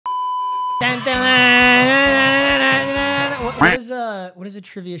What is a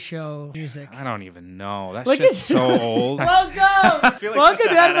trivia show music? I don't even know. That shit's so old. Welcome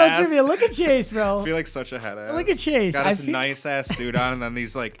to NFL Trivia. Look at Chase, bro. I feel like such a head ass. Look at Chase. Got this nice ass suit on and then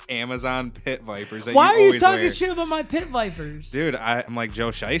these like Amazon pit vipers that Why you are you always talking wear. shit about my pit vipers? Dude, I'm like Joe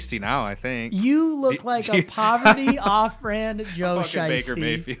Shiesty now, I think. You look like a poverty off-brand Joe Shiesty. Baker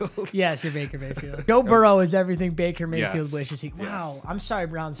Mayfield. Yes, you're Baker Mayfield. Joe Burrow is everything Baker Mayfield Yes. wishes he. Wow, Yes. I'm sorry,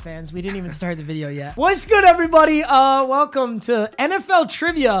 Browns fans. We didn't even start the video yet. What's good, everybody? Welcome to NFL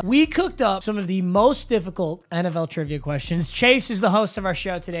Trivia. We cooked up some of the most difficult NFL trivia questions. Chase is the host of our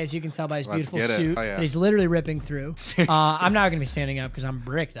show today, as you can tell by his beautiful suit. Oh, yeah. That he's literally ripping through. I'm not going to be standing up because I'm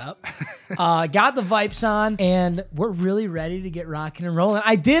bricked up. Got the Vipes on, and we're really ready to get rocking and rolling.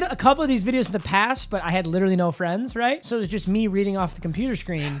 I did a couple of these videos in the past, but I had literally no friends, right? So it was just me reading off the computer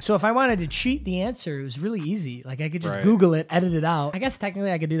screen. So if I wanted to cheat the answer, it was really easy. Like I could just Google it, edit it out. I guess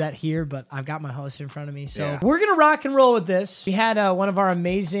technically I could do that here, but I've got my host in front of me. So we're going to rock and roll with this. We had one of our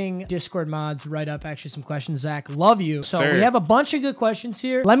amazing Discord mods write up actually some questions. Zach, love you. So we have a bunch of good questions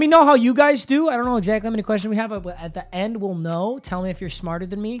here. Let me know how you guys do. I don't know exactly how many questions we have, but at the end we'll know. Tell me if you're smarter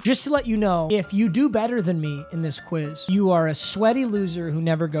than me. Just to let you know, if you do better than me in this quiz, you are a sweaty loser who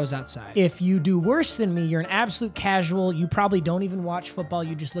never goes outside. If you do worse than me, you're an absolute casual. You probably don't even watch football.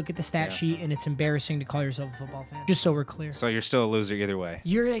 You just look at the stat sheet, and it's embarrassing to call yourself a football fan. Just so we're clear. So you're still a loser either way.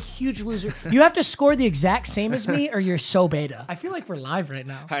 You're a huge loser. You have to score the exact same as me, or you're so beta. I feel like we're live right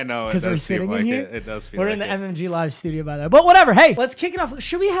now. I know. Because we're sitting in here. It does feel we're like in the it. MMG live studio, by the way. But whatever. Hey, let's kick it off.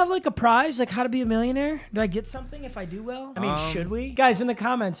 Should we have like a prize, like how to be a millionaire? Do I get something if I do well? I mean, should we? Guys, in the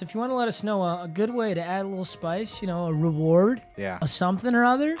comments, if you want to let us know a good way to add a little spice, you know, a reward, a something or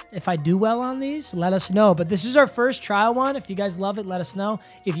other. If I do well on these, let us know. But this is our first trial one. If you guys love it, let us know.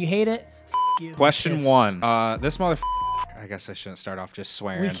 If you hate it, f you. Question 1. This motherfucker. I guess I shouldn't start off just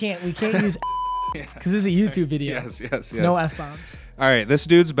swearing. We can't use because this is a YouTube video. Yes. No F-bombs. All right, this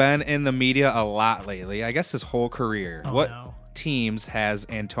dude's been in the media a lot lately. I guess his whole career. Oh, what teams has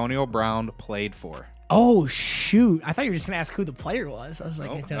Antonio Brown played for? Oh, shoot. I thought you were just going to ask who the player was. I was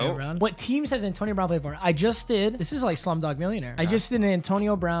like, Antonio Brown. What teams has Antonio Brown played for? I just did. This is like Slumdog Millionaire. I just did an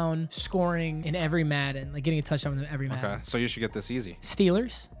Antonio Brown scoring in every Madden, like getting a touchdown in every Madden. Okay, so you should get this easy.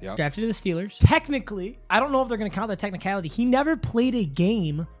 Steelers. Yep. Drafted to the Steelers. Technically, I don't know if they're going to count that technicality. He never played a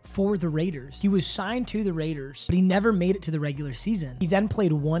game for the Raiders. He was signed to the Raiders, but he never made it to the regular season. He then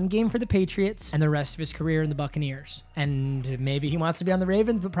played one game for the Patriots and the rest of his career in the Buccaneers. And maybe he wants to be on the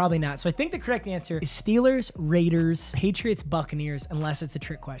Ravens, but probably not. So I think the correct answer is Steelers, Raiders, Patriots, Buccaneers, unless it's a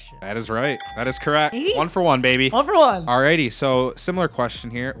trick question. That is right. That is correct. 8? 1 for 1, baby. 1 for 1. Alrighty, so similar question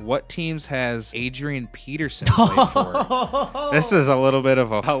here. What teams has Adrian Peterson played for? This is a little bit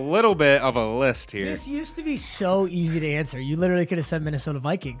of a list here. This used to be so easy to answer. You literally could have said Minnesota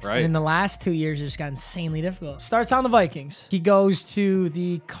Vikings. Right. And in the last 2 years, it just got insanely difficult. Starts on the Vikings. He goes to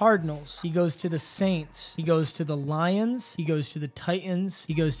the Cardinals. He goes to the Saints. He goes to the Lions. He goes to the Titans.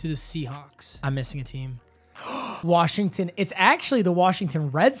 He goes to the Seahawks. I'm missing a team. Washington. It's actually the Washington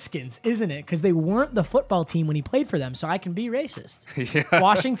Redskins, isn't it? Because they weren't the football team when he played for them, so I can be racist. Yeah.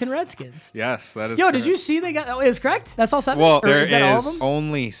 Washington Redskins. Yes, that is Yo, correct. did you see they got... Oh, it was correct? That's all 7? Well, Or there is that all of them?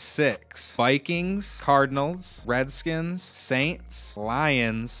 only 6. Vikings, Cardinals, Redskins, Saints,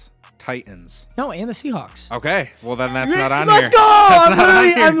 Lions, Titans. No, and the Seahawks. Okay, well then that's not on Let's here. go!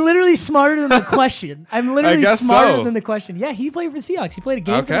 That's I'm literally smarter than the question. I'm literally guess smarter so. than the question. Yeah, he played for the Seahawks. He played a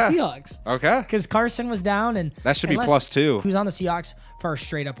game for the Seahawks. Okay. Because Carson was down, and That should be +2. He was on the Seahawks for a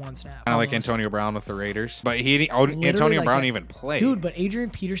straight up 1 snap. Kind of like Antonio Brown with the Raiders. But Antonio like Brown that. even played. Dude, but Adrian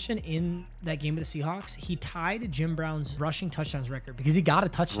Peterson in that game with the Seahawks, he tied Jim Brown's rushing touchdowns record because he got a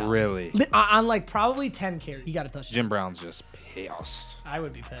touchdown. Really? On like probably 10 carries, he got a touchdown. Jim Brown's just pissed. I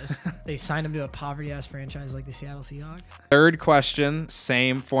would be pissed. They signed him to a poverty-ass franchise like the Seattle Seahawks. Third question,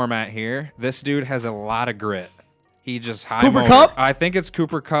 same format here. This dude has a lot of grit. He just Cooper Kupp? I think it's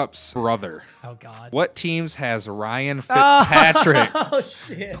Cooper Kupp's brother. Oh, God. What teams has Ryan Fitzpatrick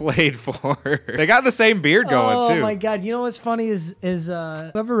played for? They got the same beard going, too. Oh, my God. You know what's funny is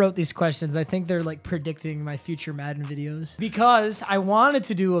whoever wrote these questions, I think they're, like, predicting my future Madden videos. Because I wanted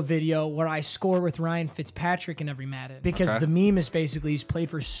to do a video where I score with Ryan Fitzpatrick in every Madden. Because the meme is basically he's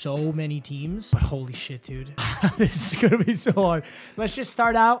played for so many teams. But holy shit, dude. This is going to be so hard. Let's just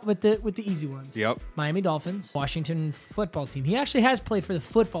start out with the easy ones. Yep. Miami Dolphins, Washington Washington football team. He actually has played for the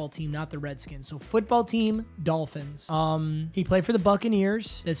football team, not the Redskins. So football team, Dolphins. He played for the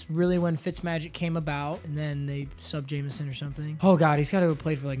Buccaneers. That's really when Fitzmagic came about, and then they subbed Jameson or something. Oh God, he's got to have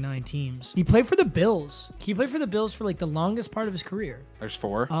played for like 9 teams. He played for the Bills. He played for the Bills for like the longest part of his career. There's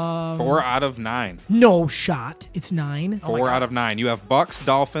 4. 4 out of 9. No shot. It's 9. 4 out of 9. You have Bucks,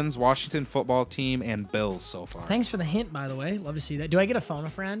 Dolphins, Washington football team, and Bills so far. Thanks for the hint, by the way. Love to see that. Do I get a phone a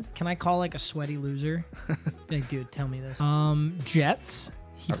friend? Can I call like a sweaty loser? Like, dude, tell me this. Jets.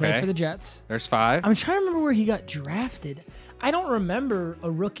 He played for the Jets. There's 5. I'm trying to remember where he got drafted. I don't remember a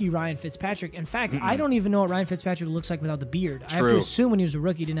rookie Ryan Fitzpatrick. In fact, I don't even know what Ryan Fitzpatrick looks like without the beard. I have to assume when he was a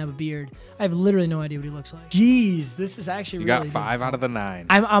rookie, he didn't have a beard. I have literally no idea what he looks like. Jeez, this is actually really You got 5 out of the 9.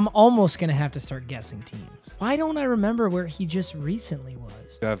 I'm almost going to have to start guessing teams. Why don't I remember where he just recently was?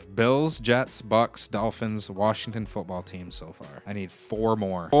 You have Bills, Jets, Bucks, Dolphins, Washington football team so far. I need 4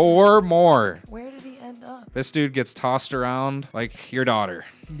 more. 4 more. Where did he end up? This dude gets tossed around like your daughter.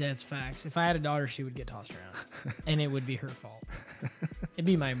 That's facts. If I had a daughter, she would get tossed around. And it would be her fault. It'd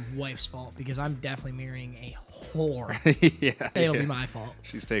be my wife's fault because I'm definitely marrying a whore. It'll be my fault.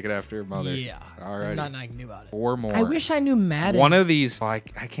 She's taking after her mother. Yeah. All right. Nothing I can do about it. 4 more. I wish I knew Madden. One of these,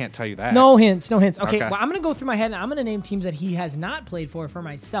 like, I can't tell you that. No hints. No hints. Okay, well, I'm going to go through my head and I'm going to name teams that he has not played for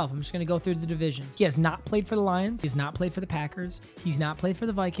myself. I'm just going to go through the divisions. He has not played for the Lions. He has not played for the Packers. He's not played for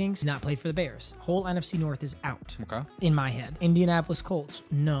the Vikings. He's not played for the Bears. Whole NFC North is out. Okay. In my head. Indianapolis Colts.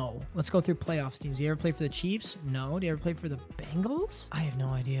 No. Let's go through playoffs teams. Do you ever play for the Chiefs? No. Do you ever play for the Bengals? I have no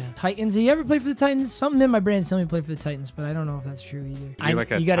idea. Titans. Do you ever play for the Titans? Something in my brain tells me to play for the Titans, but I don't know if that's true either. You're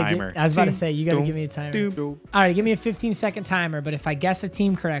like a timer. I was about to say, you got to give me a timer. All right, give me a 15-second timer, but if I guess a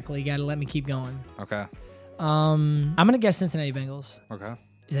team correctly, you got to let me keep going. Okay. I'm going to guess Cincinnati Bengals. Okay.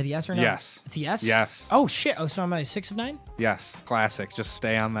 Is that a yes or no? Yes. It's a yes? Yes. Oh, shit. Oh, so am I 6 of 9? Yes. Classic. Just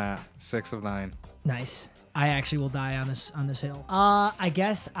stay on that. 6 of 9. Nice. I actually will die on this hill. I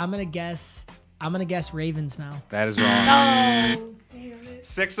guess I'm gonna guess Ravens now. That is wrong. No. Damn it.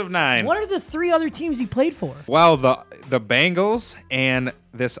 6 of 9. What are the 3 other teams he played for? Well, the Bengals and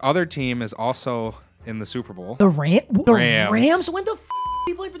this other team is also in the Super Bowl. The Rams. Rams. When the f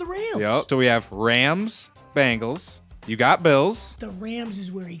did he play for the Rams? Yep. So we have Rams, Bengals. You got Bills. The Rams is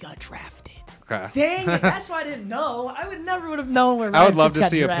where he got drafted. Okay. Dang it, that's why I didn't know. I would have known where Ryan I would love Fitz to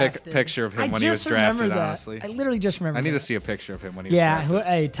see got a drafted. picture of him when he was drafted, honestly. I literally just remember I need that. to see a picture of him when he was drafted. Yeah,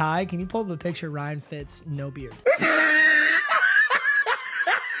 hey, Ty, can you pull up a picture of Ryan Fitz, no beard?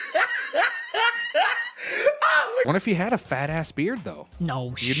 What if he had a fat ass beard though?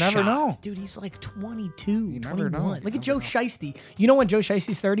 No, you never know, dude. He's like 22, 21. know. Look at Joe Shiesty. You know when Joe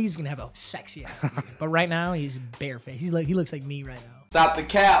Shiesty's 30, he's gonna have a sexy ass beard. But right now he's barefaced. He looks like me right now. Stop the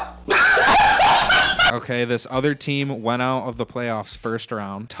cap. Okay, this other team went out of the playoffs first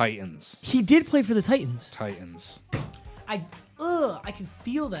round. Titans. He did play for the Titans. Titans. I can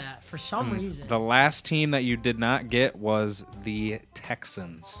feel that for some reason. The last team that you did not get was the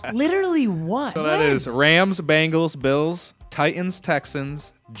Texans. Literally what? So that is Rams, Bengals, Bills, Titans,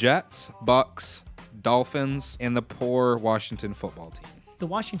 Texans, Jets, Bucks, Dolphins, and the poor Washington football team. The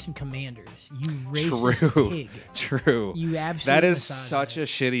Washington Commanders. You racist pig. True. You absolutely. That is such a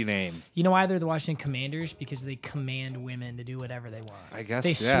shitty name. You know why they're the Washington Commanders? Because they command women to do whatever they want. I guess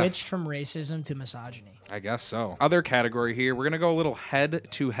they switched from racism to misogyny. I guess so. Other category here. We're gonna go a little head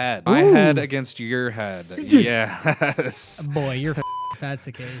to head. My head against your head. Yes. Boy, you're if that's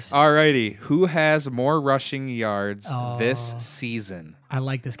the case. Alrighty. Who has more rushing yards this season? I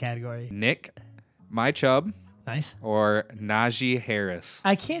like this category. Nick, My Chubb, Nice. or Najee Harris?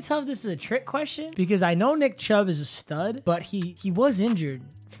 I can't tell if this is a trick question because I know Nick Chubb is a stud, but he was injured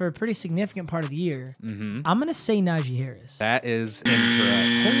for a pretty significant part of the year. I'm going to say Najee Harris. That is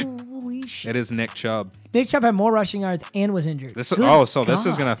incorrect. Holy shit. It is Nick Chubb. Nick Chubb had more rushing yards and was injured. This is going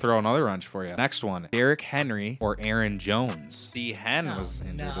to throw another wrench for you. Next one, Derrick Henry or Aaron Jones? D-Hen was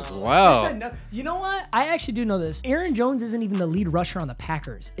injured as well. No. You know what? I actually do know this. Aaron Jones isn't even the lead rusher on the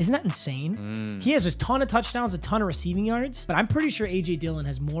Packers. Isn't that insane? He has a ton of touchdowns, a ton of receiving yards, but I'm pretty sure A.J. Dillon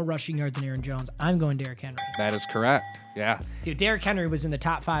has more rushing yards than Aaron Jones. I'm going Derrick Henry. That is correct. Yeah. Dude, Derrick Henry was in the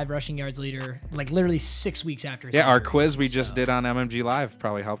top 5 rushing yards leader, like literally 6 weeks after his Yeah, our injury. quiz we just did on MMG Live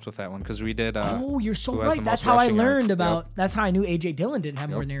probably helped with that one because we did. Oh, you're so who has the right. That's most how I rushing learned yards. about. Yep. That's how I knew A.J. Dillon didn't have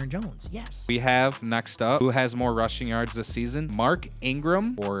more than Aaron Jones. Yes. We have next up, who has more rushing yards this season? Mark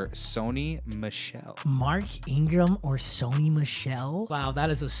Ingram or Sony Michel? Mark Ingram or Sony Michel? Wow, that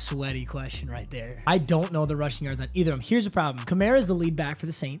is a sweaty question right there. I don't know the rushing yards on either of them. Here's the problem. Kamara is the lead back for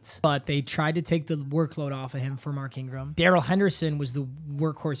the Saints, but they tried to take the workload off of him for Mark Ingram. Darrell Henderson was the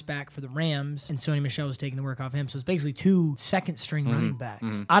workhorse back for the Rams, and Sony Michel was taking the work off him. So it's basically 2 second-string running backs.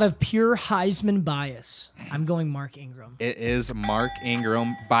 Out of pure pure Heisman bias, I'm going Mark Ingram. It is Mark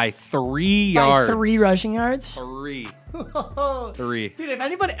Ingram by 3 yards. By 3 rushing yards? 3. 3. Dude, if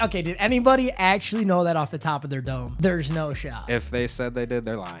anybody, okay, did anybody actually know that off the top of their dome? There's no shot. If they said they did,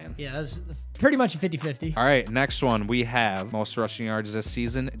 they're lying. Yeah, that's pretty much a 50-50. All right, next one. We have most rushing yards this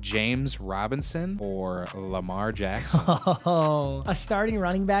season, James Robinson or Lamar Jackson. Oh, a starting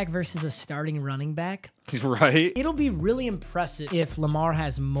running back versus a starting running back. Right? It'll be really impressive if Lamar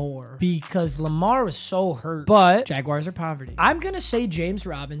has more because Lamar was so hurt, but Jaguars are poverty. I'm going to say James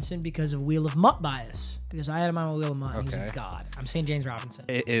Robinson because of Wheel of Mutt bias. Because I had him on a Wheel of Mutt. Okay. He was a god. I'm saying James Robinson.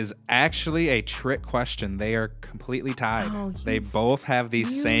 It is actually a trick question. They are completely tied. Oh, they both have the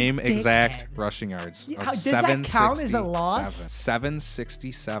same exact rushing yards. Does that count as a loss?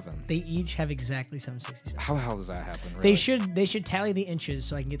 767. They each have exactly 767. How the hell does that happen? Really? They should tally the inches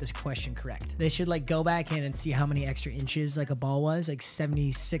so I can get this question correct. They should like go back in and see how many extra inches like a ball was, like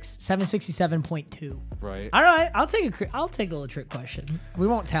 767.2. Right. All right, I'll take a little trick question. We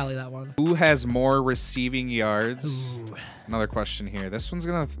won't tally that one. Who has more receiving yards? Ooh. Another question here. This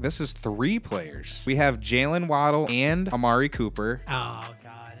is 3 players. We have Jalen Waddle and Amari Cooper. Oh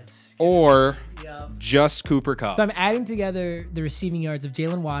god. Or just Cooper Kupp. So I'm adding together the receiving yards of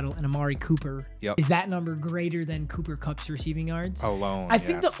Jalen Waddle and Amari Cooper. Yep. Is that number greater than Cooper Kupp's receiving yards? Alone, I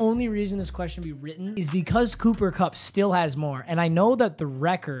think the only reason this question be written is because Cooper Kupp still has more. And I know that the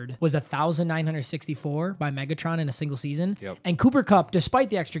record was 1,964 by Megatron in a single season. Yep. And Cooper Kupp, despite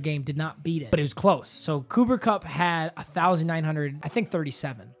the extra game, did not beat it. But it was close. So Cooper Kupp had 1,900, I think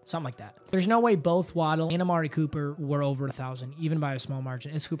 37. Something like that. There's no way both Waddle and Amari Cooper were over 1,000, even by a small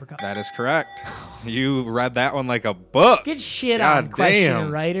margin. It's Cooper Kupp. That is correct. You read that one like a book. Get shit on,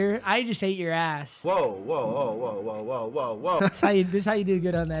 question writer. I just hate your ass. Whoa, whoa, whoa, whoa, whoa, whoa, whoa, whoa. This is how you do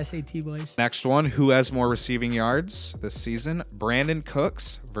good on the SAT, boys. Next one, who has more receiving yards this season? Brandon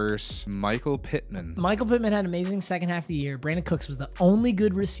Cooks versus Michael Pittman. Michael Pittman had an amazing second half of the year. Brandon Cooks was the only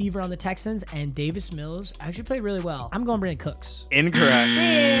good receiver on the Texans, and Davis Mills actually played really well. I'm going Brandon Cooks. Incorrect.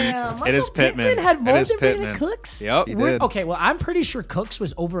 Damn. It is Pittman. Had more than Brandon Cooks? Yep, he did. Okay, well, I'm pretty sure Cooks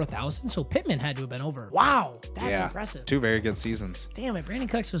was over 1,000, so Pittman had to have been over. Wow, that's impressive. 2 very good seasons. Damn it, Brandon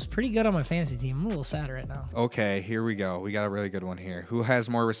Cooks was pretty good on my fantasy team. I'm a little sad right now. Okay, here we go. We got a really good one here. Who has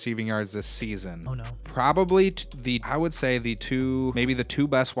more receiving yards this season? Oh, no. Probably I would say the 2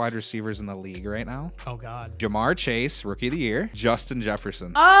 best wide receivers in the league right now. Oh, God. Jamar Chase, Rookie of the Year. Justin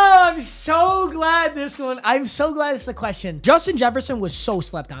Jefferson. Oh, I'm so glad this is a question. Justin Jefferson was so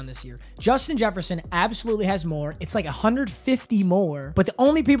slept on this year. Justin Jefferson absolutely has more. It's like 150 more. But the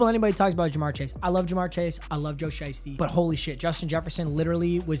only people anybody talks about is Jamar Chase. I love Jamar Chase. I love Joe Shiesty. But holy shit, Justin Jefferson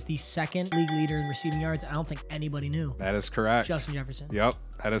literally was the 2nd league leader in receiving yards. I don't think anybody knew. That is correct. Justin Jefferson. Yep,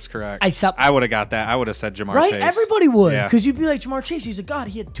 that is correct. I would have got that. I would have said Jamar Chase. Right? Everybody would. Because you'd be like, Jamar Chase, he's a god.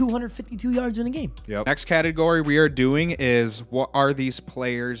 He had 252 yards in a game. Yep. Next category we are doing is, what are these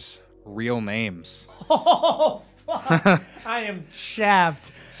players' real names? Oh, fuck. I am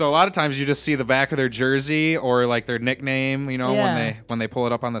chapped. So a lot of times you just see the back of their jersey or like their nickname, you know, when they pull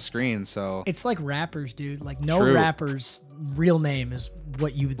it up on the screen. So it's like rappers, dude. Like no rapper's real name is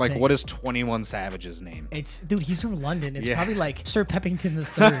what you would think. What is 21 Savage's name? Dude, he's from London. It's probably like Sir Peppington III.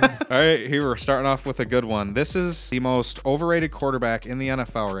 All right, here we're starting off with a good one. This is the most overrated quarterback in the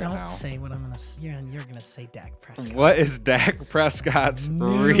NFL right now. Don't say what I'm gonna say. You're gonna say Dak Prescott. What is Dak Prescott's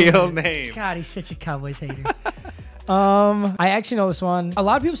real name? God, he's such a Cowboys hater. I actually know this one. A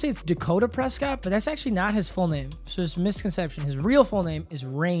lot of people say it's Dakota Prescott, but that's actually not his full name. So there's a misconception. His real full name is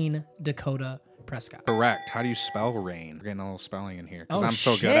Rain Dakota Prescott. Correct. How do you spell rain? We're getting a little spelling in here because I'm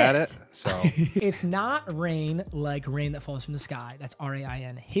so good at it. So it's not rain like rain that falls from the sky. That's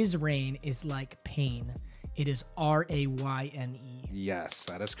R-A-I-N. His rain is like pain. It is R-A-Y-N-E. Yes,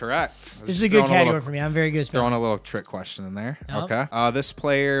 that is correct. This is a good category for me. I'm very good at spelling. Throwing a little trick question in there. Yep. Okay. This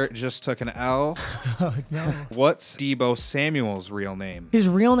player just took an L. Oh, no. What's Deebo Samuel's real name? His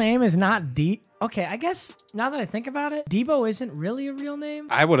real name is not D. Okay, I guess now that I think about it, Deebo isn't really a real name.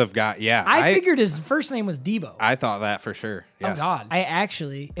 I would have got, I figured his first name was Deebo. I thought that for sure. Yes. Oh, God. I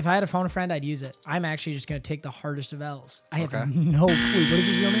actually, if I had a phone friend, I'd use it. I'm actually just going to take the hardest of L's. I have no clue. What is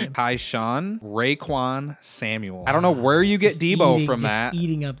his real name? Tyshawn Raekwon Samuel. I don't know where you get Deebo from that.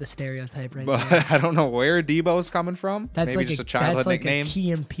 Eating up the stereotype right but there. I don't know where Deebo's coming from. That's Maybe like just a childhood nickname. That's like a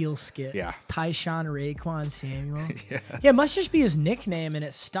Key and Peele skit. Yeah. Tyshawn Raekwon Samuel. Yeah, it must just be his nickname, and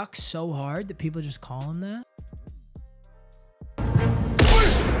it stuck so hard that people just call him that.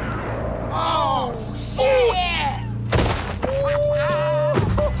 Oh, shit!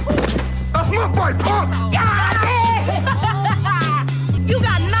 That's my boy, punk! You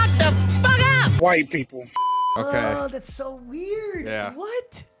got knocked the fuck out! White people. Okay. Oh, that's so weird. Yeah.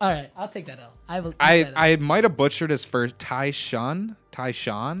 What? All right, I'll take that L. I might have butchered his first Tyshawn. How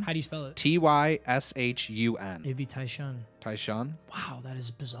do you spell it? Tyshun. It'd be Tyshawn. Tyshawn. Wow, that is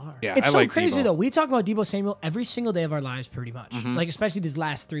bizarre. Yeah, It's I so like crazy Debo. though. We talk about Debo Samuel every single day of our lives, pretty much. Like especially these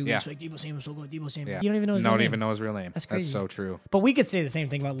last 3 weeks. Yeah. Like Debo Samuel's so good. Debo Samuel. Yeah. You don't even know his real Don't name. even know his real name. That's crazy. That's so true. But we could say the same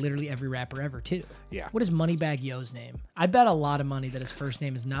thing about literally every rapper ever too. Yeah. What is Moneybag Yo's name? I bet a lot of money that his first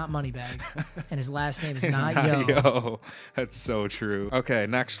name is not Moneybag and his last name is not Yo. Yo. That's so true. Okay,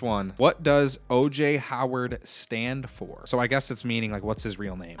 next one. What does OJ Howard stand for? So I guess it's meaning like what's his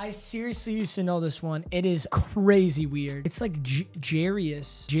real name? I seriously used to know this one. It is crazy weird. It's like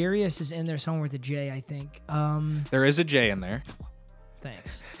Jarius. Jarius is in there somewhere with a J, I think. There is a J in there.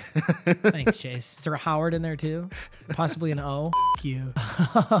 Thanks. Thanks, Chase. Is there a Howard in there too? Possibly an O. F you.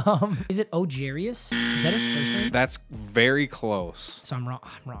 Is it Ojarius? Is that his first name? That's very close. So I'm wrong.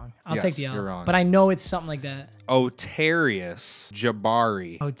 I'm wrong. I'll Yes, take the L. you're wrong. But I know it's something like that. Otarius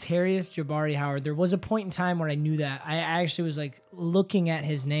Jabari. Otarius Jabari Howard. There was a point in time where I knew that. I actually was like looking at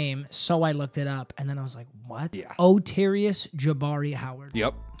his name, so I looked it up, and then I was like, what? Yeah. Otarius Jabari Howard.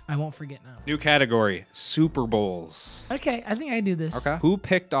 Yep. I won't forget now. New category, Super Bowls. Okay, I think I do this. Okay. Who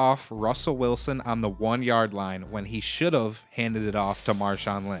picked off Russell Wilson on the 1 yard line when he should have handed it off to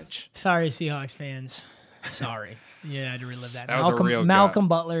Marshawn Lynch? Sorry, Seahawks fans. Sorry. Yeah, I had to relive that. That was a real Malcolm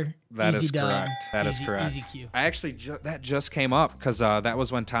Butler. That easy is dub. correct. That is Easy- correct. Easy Q. I actually that just came up because that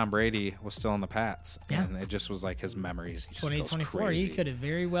was when Tom Brady was still in the Pats. Yeah. And it just was like his memories. He just goes 2024, crazy. he could have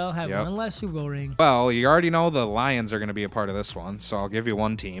very well had Yep. one less Super Bowl ring. Well, you already know the Lions are going to be a part of this one, so I'll give you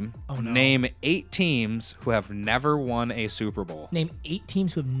one team. Oh, no. Name 8 teams who have never won a Super Bowl. Name 8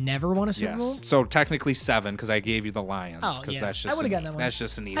 teams who have never won a Super Bowl. Yes. So technically 7 because I gave you the Lions. Oh, Because yeah. that's I just would've gotten that one. That's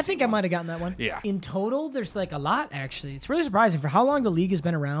just an easy I think I one. might have gotten that one. Yeah. In total, there's like a lot, actually. It's really surprising. For how long the league has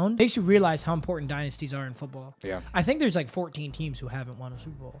been around, makes you realize how important dynasties are in football. Yeah. I think there's like 14 teams who haven't won a Super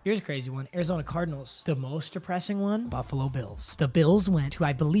Bowl. Here's a crazy one. Arizona Cardinals. The most depressing one, Buffalo Bills. The Bills went to,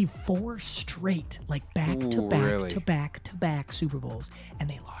 I believe, 4 straight, like back to Ooh, back really? to back to back Super Bowls, and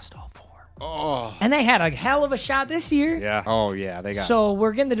they lost all 4. Oh. And they had a hell of a shot this year. Yeah. Oh, yeah. They got So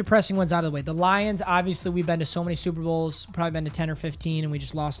we're getting the depressing ones out of the way. The Lions, obviously, we've been to so many Super Bowls, probably been to 10 or 15, and we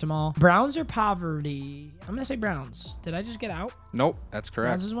just lost them all. Browns or poverty? I'm going to say Browns. Did I just get out? Nope. That's correct.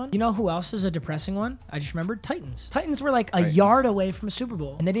 Browns is one. You know who else is a depressing one? I just remembered Titans. Titans were like a yard away from a Super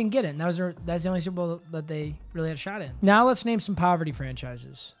Bowl, and they didn't get it. And that's the only Super Bowl that they really had a shot in. Now let's name some poverty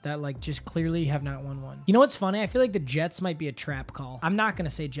franchises that like just clearly have not won one. You know what's funny? I feel like the Jets might be a trap call. I'm not going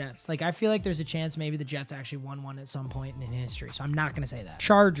to say Jets. Like I feel like there's a chance maybe the Jets actually won one at some point in history. So I'm not going to say that.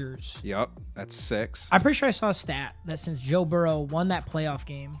 Chargers. Yep. That's 6. I'm pretty sure I saw a stat that since Joe Burrow won that playoff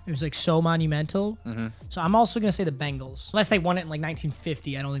game, it was like so monumental. So I'm also going to say the Bengals. Unless they won it in like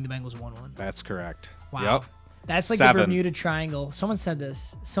 1950, I don't think the Bengals won one. That's correct. Wow. Yep. That's like 7. the Bermuda Triangle. Someone said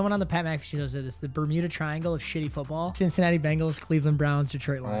this. Someone on the Pat McAfee show said this. The Bermuda Triangle of shitty football. Cincinnati Bengals, Cleveland Browns,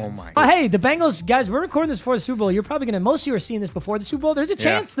 Detroit Lions. my Oh, hey, the Bengals, guys, we're recording this before the Super Bowl. You're probably going to, most of you are seeing this before the Super Bowl. There's a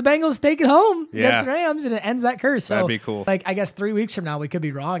chance the Bengals take it home against the Rams and it ends that curse. So, That'd be cool. Like, I guess 3 weeks from now, we could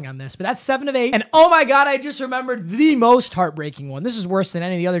be wrong on this. But that's 7 of 8. And oh my God, I just remembered the most heartbreaking one. This is worse than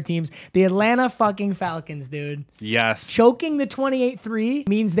any of the other teams. The Atlanta fucking Falcons, dude. Yes. Choking the 28-3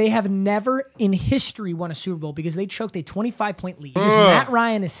 means they have never in history won a Super Bowl because they choked a 25-point lead. Because Matt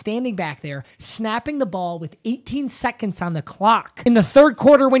Ryan is standing back there, snapping the ball with 18 seconds on the clock in the third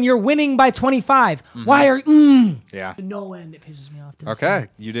quarter when you're winning by 25. Why are Yeah. to no end? It pisses me off. To this Okay. day.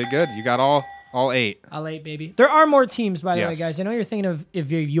 You did good. You got all 8. I'll 8, baby. There are more teams, by the way, Yes. guys. I know you're thinking of if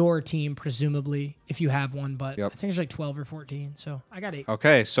you're your team, presumably, if you have one, but Yep. I think there's like 12 or 14. So I got 8.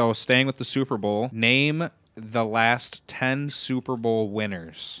 Okay. So staying with the Super Bowl, name the last 10 Super Bowl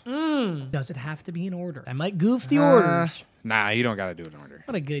winners. Does it have to be in order? I might goof the orders. Nah, you don't got to do it in order.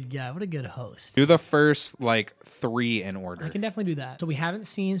 What a good guy. What a good host. Do the first like 3 in order. I can definitely do that. So we haven't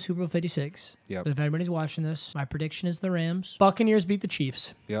seen Super Bowl 56. Yep. But if anybody's watching this, my prediction is the Rams. Buccaneers beat the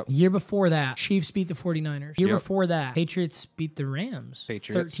Chiefs. Yep. Year before that, Chiefs beat the 49ers. Year Yep. before that, Patriots beat the Rams.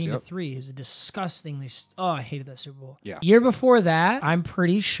 Patriots, 13-3. It was a disgustingly... Oh, I hated that Super Bowl. Yeah. Year before that, I'm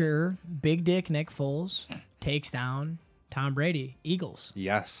pretty sure Big Dick Nick Foles takes down Tom Brady. Eagles.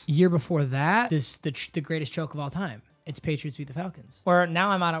 Yes. Year before that, the greatest joke of all time. It's Patriots beat the Falcons. Or now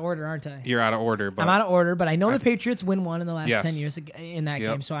I'm out of order, aren't I? You're out of order, but I'm out of order, but I know the Patriots win one in the last Yes. 10 years in that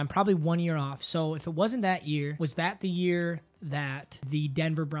Yep. game, so I'm probably 1 year off. So if it wasn't that year, was that the year that the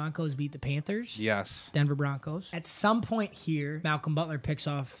Denver Broncos beat the Panthers? yes. Denver Broncos. At some point here, Malcolm Butler picks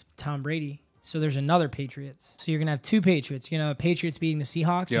off Tom Brady So there's another Patriots. So you're going to have two Patriots. You're going to have Patriots beating the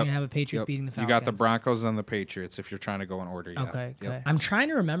Seahawks. Yep. You're going to have a Patriots Yep. beating the Falcons. You got the Broncos and the Patriots if you're trying to go in order. Yeah. Okay. Yep. I'm trying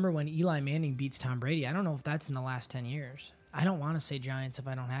to remember when Eli Manning beats Tom Brady. I don't know if that's in the last 10 years. I don't want to say Giants if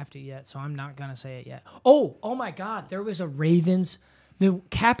I don't have to yet, so I'm not going to say it yet. Oh my God. There was a Ravens. The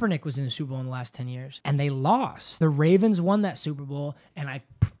Kaepernick was in the Super Bowl in the last 10 years, and they lost. The Ravens won that Super Bowl, and I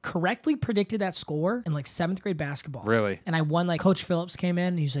correctly predicted that score in like 7th grade basketball. Really? And I won. Like Coach Phillips came in,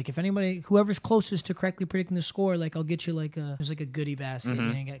 and he's like, if anybody, whoever's closest to correctly predicting the score, like I'll get you like a, there's like a goodie basket. You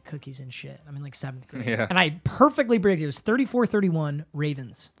know, get cookies and shit. I'm in like 7th grade. Yeah. And I perfectly predicted it was 34-31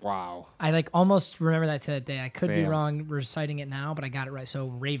 Ravens. Wow. I like almost remember that to that day. I could be Damn. wrong reciting it now, but I got it right. So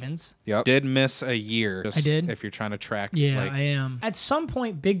Ravens. Yep. Did miss a year. I did? If you're trying to track. Yeah, like, I am. At some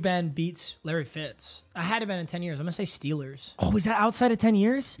point, Big Ben beats Larry Fitz. I had it been in 10 years. I'm going to say Steelers. Oh, is that outside of 10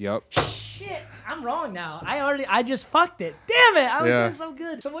 years? Yep. Shit, I'm wrong now. I just fucked it. Damn it. I was Yeah. doing so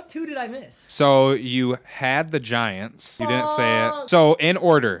good. So what two did I miss? So you had the Giants. You didn't say it. So in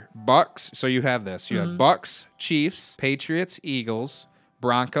order, Bucks. So you had this. You had Bucks, Chiefs, Patriots, Eagles,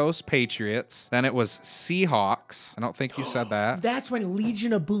 Broncos, Patriots. Then it was Seahawks. I don't think you said that. That's when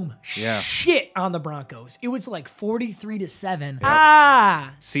Legion of Boom Yeah. shit on the Broncos. It was like 43-7. Yep.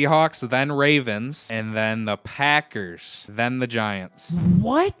 Ah. Seahawks, then Ravens, and then the Packers, then the Giants.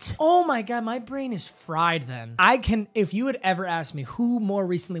 What? Oh my God, my brain is fried then. If you had ever asked me who more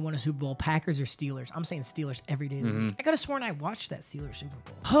recently won a Super Bowl, Packers or Steelers, I'm saying Steelers every day of the week. I could have sworn I watched that Steelers Super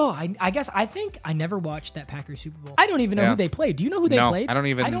Bowl. Oh, I think I never watched that Packers Super Bowl. I don't even know Yeah. who they played. Do you know who they No, played? I don't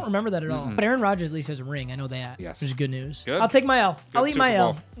even- I don't remember that at all. But Aaron Rodgers at least has a ring. I know that. Yes. Which is good news. Good. I'll take my L. I'll eat my Super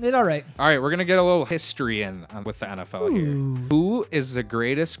L. Bowl. It's all right. All right, we're going to get a little history in with the NFL here. Who is the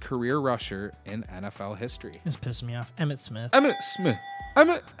greatest career rusher in NFL history? This pissing me off. Emmett Smith. Emmitt Smith.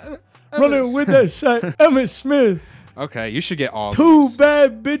 Emmitt Running with that shot. Emmett Smith. Okay, you should get all Two these.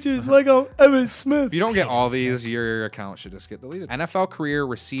 bad bitches like I'm Emmett Smith. If you don't get all these, your account should just get deleted. NFL career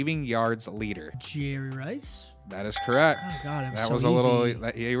receiving yards leader. Jerry Rice. That is correct. Oh, God, it was that so was a little.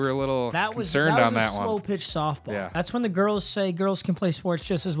 easy. You were a little That was concerned that on was that a slow one. pitch softball. Yeah. That's when the girls say girls can play sports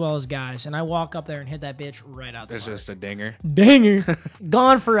just as well as guys, and I walk up there and hit that bitch right out the It's park. just a dinger. Dinger,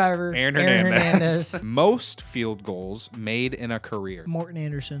 gone forever. Aaron Hernandez. Most field goals made in a career. Morton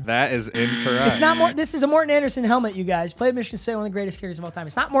Anderson. That is incorrect. It's not more. This is a Morton Anderson helmet, you guys. Played Michigan State, one of the greatest carriers of all time.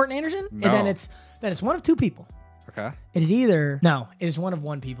 It's not Morton Anderson, No. and then it's one of two people. Okay. It is either it is one of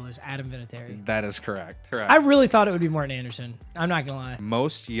one people. It's Adam Vinatieri. That is correct. I really thought it would be Morton Anderson. I'm not gonna lie.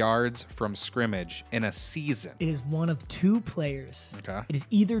 Most yards from scrimmage in a season. It is one of two players. Okay. It is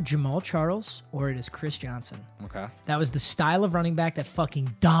either Jamal Charles or it is Chris Johnson. Okay. That was the style of running back that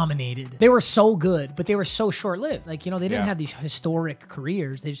fucking dominated. They were so good, but they were so short-lived. Like, they didn't Yeah. have these historic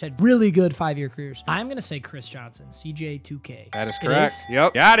careers. They just had really good 5-year careers. I'm going to say Chris Johnson, CJ2K. That is It correct. is?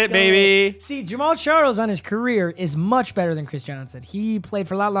 Yep. Got it, baby. See, Jamal Charles on his career is much better than Chris Johnson. He played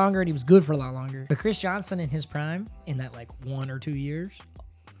for a lot longer and he was good for a lot longer. But Chris Johnson in his prime, in that like 1 or 2 years,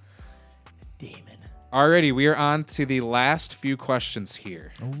 demon. Alrighty, we are on to the last few questions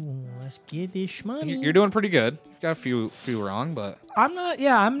here. Oh, let's get this money. You're doing pretty good. You've got a few wrong, but I'm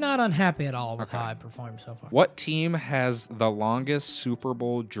not unhappy at all with how I performed so far. what team has the longest Super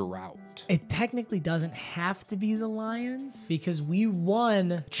Bowl drought? It technically doesn't have to be the Lions because we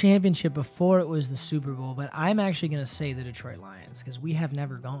won championship before it was the Super Bowl, but I'm actually going to say the Detroit Lions because we have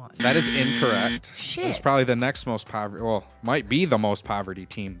never gone. That is incorrect. Shit. It's probably the next most poverty. Well, might be the most poverty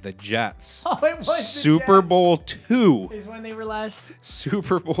team, the Jets. Oh, it was Super Bowl II. is when they were last.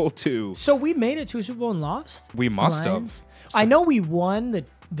 Super Bowl II. So we made it to a Super Bowl and lost? We must have. Lions? I know we won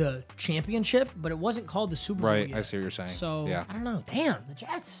the championship, but it wasn't called the Super Bowl Right, yet. I see what you're saying. So, yeah. I don't know. Damn, the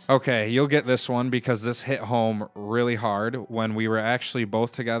Jets. Okay, you'll get this one because this hit home really hard when we were actually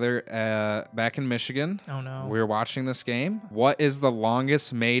both together back in Michigan. Oh, no. We were watching this game. What is the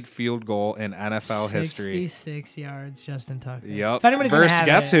longest made field goal in NFL history? 66 yards, Justin Tucker. Yep. If anybody's gonna Versus have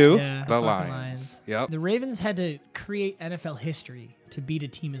guess it, who? yeah, The fucking Lions. Yep. The Ravens had to create NFL history to beat a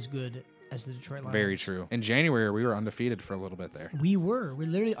team as good as the Detroit Lions. Very true. In January, we were undefeated for a little bit there. We're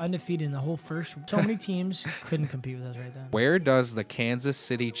literally undefeated in the whole first. So many teams couldn't compete with us right then. Where does the Kansas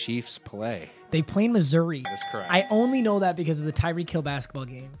City Chiefs play? They play in Missouri. That's correct. I only know that because of the Tyreek Hill basketball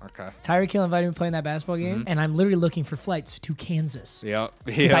game. Okay. Tyreek Hill invited me to play in that basketball game, and I'm literally looking for flights to Kansas. Yep.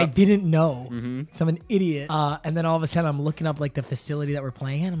 Because I Yep. didn't know. So I'm an idiot. And then all of a sudden I'm looking up like the facility that we're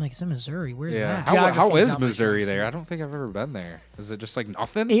playing at. I'm like, it's in Missouri. Where's Yeah. that? How Geography's is not my Missouri strong there? suit. I don't think I've ever been there. Is it just like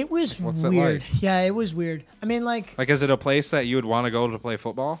nothing? It was What's it weird. like? Yeah, it was weird. I mean, like, Like, is it a place that you would want to go to play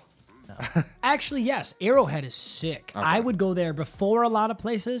football? Actually, yes. Arrowhead is sick. Okay. I would go there before a lot of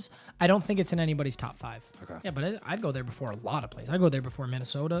places. I don't think it's in anybody's top 5. Okay. Yeah, but I'd go there before a lot of places. I'd go there before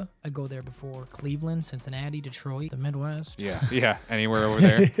Minnesota. I'd go there before Cleveland, Cincinnati, Detroit, the Midwest. Yeah, anywhere over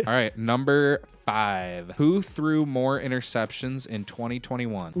there. All right, number 5. Who threw more interceptions in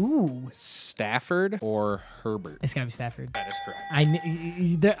 2021? Ooh. Stafford or Herbert? It's got to be Stafford. That is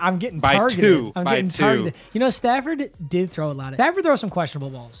correct. I'm getting By targeted. 2. I'm By getting 2. targeted. You know, Stafford did throw a lot of. Stafford throws some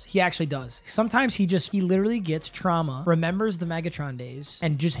questionable balls. He actually does. Sometimes he literally gets trauma, remembers the Megatron days,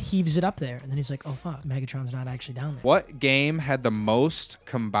 and just heaves it up there. And then he's like, oh, fuck, Megatron's not actually down there. What game had the most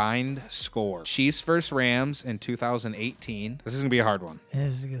combined score? Chiefs versus Rams in 2018. This is going to be a hard one.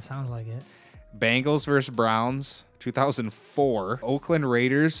 It sounds like it. Bengals versus Browns 2004. Oakland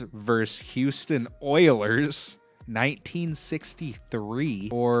Raiders versus Houston Oilers 1963,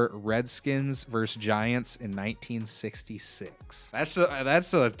 or Redskins versus Giants in 1966. That's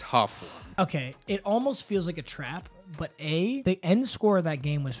a tough one. Okay, it almost feels like a trap, but the end score of that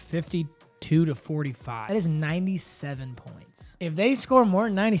game was 52-45. That is 97 points. If they score more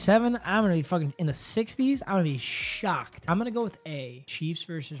than 97, I'm gonna be fucking in the 60s. I'm gonna be shocked. I'm gonna go with A, Chiefs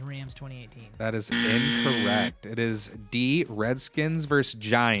versus Rams 2018. That is incorrect. It is D, Redskins versus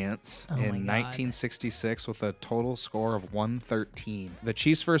Giants Oh my in God. 1966 with a total score of 113. The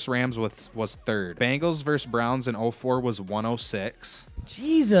Chiefs versus Rams was third. Bengals versus Browns in 04 was 106.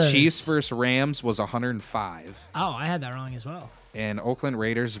 Jesus. Chiefs versus Rams was 105. Oh, I had that wrong as well. And Oakland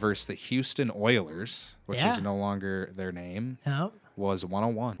Raiders versus the Houston Oilers, which Yeah. is no longer their name, Nope. was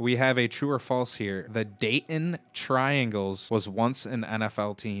 101. We have a true or false here. The Dayton Triangles was once an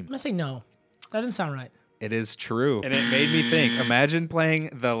NFL team. I'm gonna say no. That doesn't sound right. It is true. And it made me think, imagine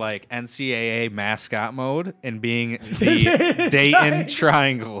playing the like NCAA mascot mode and being the Dayton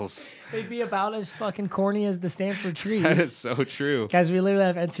Triangles. They'd be about as fucking corny as the Stanford trees. That is so true. Guys, we literally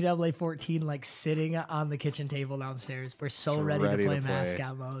have NCAA 14 like sitting on the kitchen table downstairs. We're so ready to play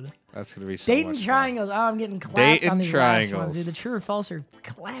mascot mode. That's going to be so Dayton much fun. Triangles. Oh, I'm getting clapped Dayton on these last Triangles. ones. Dude, the true or false are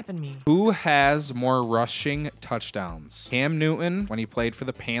clapping me. Who has more rushing touchdowns? Cam Newton when he played for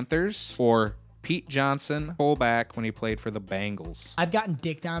the Panthers, or Pete Johnson, fullback, when he played for the Bengals? I've gotten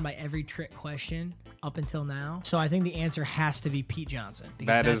dicked on by every trick question up until now. So I think the answer has to be Pete Johnson,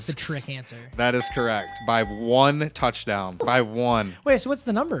 because that's the trick answer. That is correct. By 1 touchdown. By 1. Wait, so what's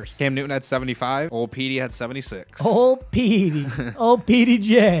the numbers? Cam Newton had 75. Old Petey had 76. Old Petey. Old Petey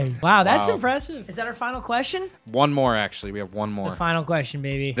J. Wow, that's Wow. impressive. Is that our final question? One more, actually. We have one more. The final question,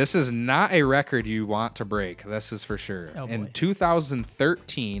 baby. This is not a record you want to break. This is for sure. Oh, In boy.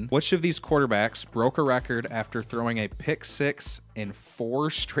 2013, which of these quarterbacks broke a record after throwing a pick 6 in 4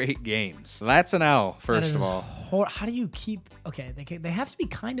 straight games? That's an L, first of all. How do you keep... Okay, they have to be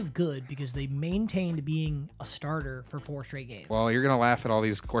kind of good because they maintained being a starter for 4 straight games. Well, you're going to laugh at all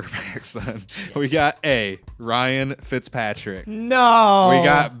these quarterbacks then. We got A, Ryan Fitzpatrick. No. We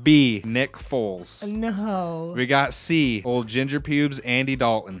got B, Nick Foles. No. We got C, old ginger pubes, Andy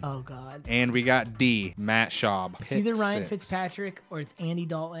Dalton. Oh, God. And we got D, Matt Schaub. It's either Ryan Fitzpatrick or it's Andy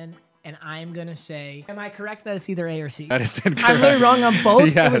Dalton. And I'm going to say, am I correct that it's either A or C? That is incorrect. I'm literally wrong on both.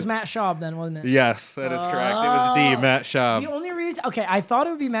 It was Yes. Matt Schaub then, wasn't it? Yes, that is correct. It was D, Matt Schaub. The only reason, okay, I thought it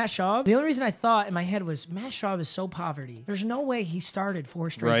would be Matt Schaub. The only reason I thought in my head was Matt Schaub is so poverty. There's no way he started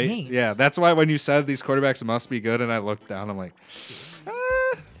 4 straight Right? games. Yeah, that's why when you said these quarterbacks must be good, and I looked down, I'm like,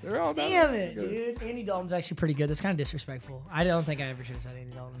 they're all not Damn it, good. dude. Andy Dalton's actually pretty good. That's kind of disrespectful. I don't think I ever should have said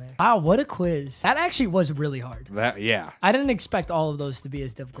Andy Dalton there. Wow, what a quiz. That actually was really hard. Yeah. I didn't expect all of those to be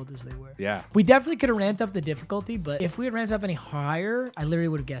as difficult as they were. Yeah. We definitely could have ramped up the difficulty, but if we had ramped up any higher, I literally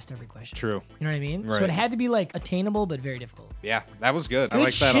would have guessed every question. True. You know what I mean? So Right. it had to be like attainable, but very difficult. Yeah, that was good. I Good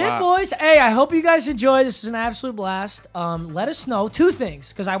like that shit, a lot. boys. Hey, I hope you guys enjoyed. This was an absolute blast. Let us know 2 things,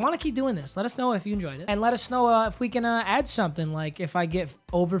 because I want to keep doing this. Let us know if you enjoyed it, and let us know if we can add something. Like if I get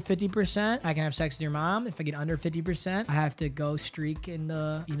over 50%, I can have sex with your mom. If I get under 50%, I have to go streak in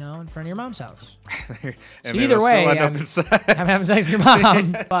the, in front of your mom's house. And So maybe either they'll way, still end up I'm inside. having sex with your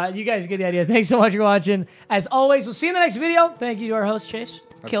mom. But you guys get the idea. Thanks so much for watching. As always, we'll see you in the next video. Thank you to our host, Chase.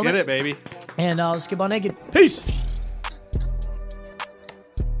 Let's Killed get it, baby. And let's get on naked. Peace.